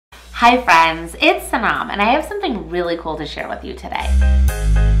Hi friends, it's Sanam and I have something really cool to share with you today.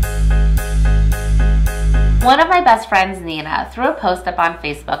 One of my best friends, Nina, threw a post up on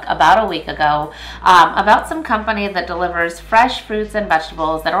Facebook about a week ago about some company that delivers fresh fruits and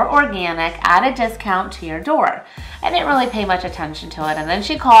vegetables that are organic at a discount to your door. I didn't really pay much attention to it, and then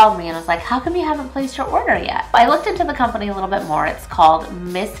she called me and was like, how come you haven't placed your order yet? I looked into the company a little bit more. It's called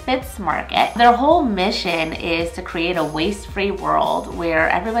Misfits Market. Their whole mission is to create a waste-free world where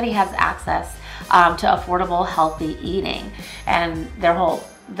everybody has access to affordable, healthy eating. And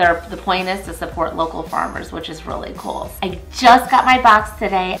the point is to support local farmers, which is really cool. I just got my box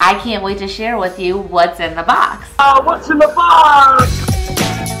today. I can't wait to share with you what's in the box. What's in the box?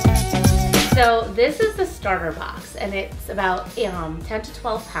 So this is the starter box, and it's about 10 to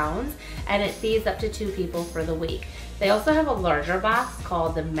 12 pounds, and it feeds up to 2 people for the week. They also have a larger box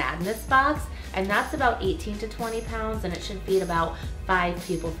called the Madness box, and that's about 18 to 20 pounds, and it should feed about 5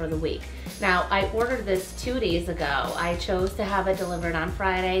 people for the week. Now, I ordered this 2 days ago. I chose to have it delivered on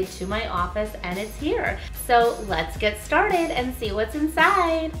Friday to my office, and it's here. So let's get started and see what's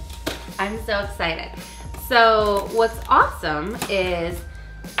inside. I'm so excited. So what's awesome is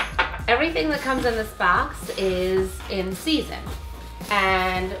everything that comes in this box is in season.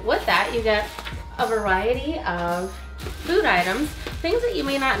 And with that, you get a variety of food items, things that you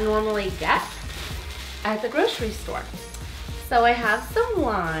may not normally get at the grocery store. So I have some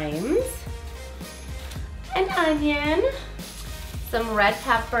limes, an onion, some red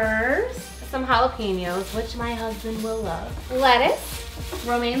peppers, some jalapenos, which my husband will love, lettuce,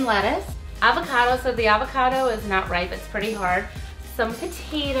 romaine lettuce, avocado, so the avocado is not ripe, it's pretty hard, some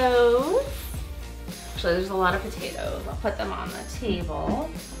potatoes, actually there's a lot of potatoes, I'll put them on the table,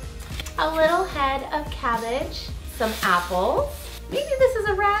 a little head of cabbage, some apples, maybe this is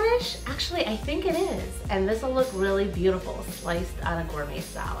a radish, actually I think it is, and this will look really beautiful sliced on a gourmet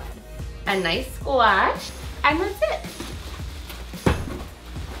salad, a nice squash, and that's it. A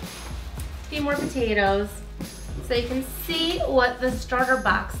few more potatoes, so you can see what the starter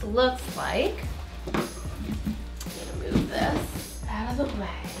box looks like. I'm gonna move this out of the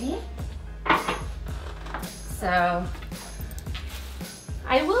way. So,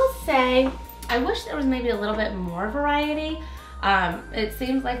 I will say, I wish there was maybe a little bit more variety. It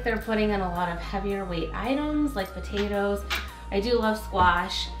seems like they're putting in a lot of heavier weight items like potatoes. I do love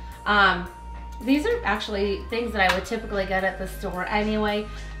squash. These are actually things that I would typically get at the store anyway,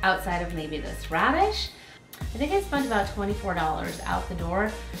 outside of maybe this radish. I think I spent about $24 out the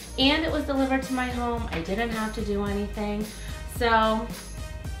door, and it was delivered to my home. I didn't have to do anything. So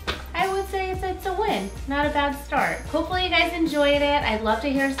I would say it's a win, not a bad start. Hopefully you guys enjoyed it. I'd love to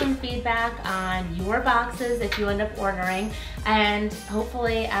hear some feedback on your boxes if you end up ordering, and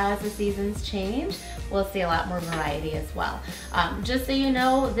hopefully as the seasons change, we'll see a lot more variety as well. Just so you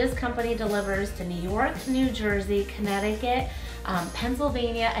know, this company delivers to New York, New Jersey, Connecticut,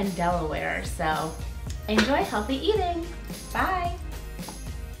 Pennsylvania, and Delaware. So enjoy healthy eating. Bye.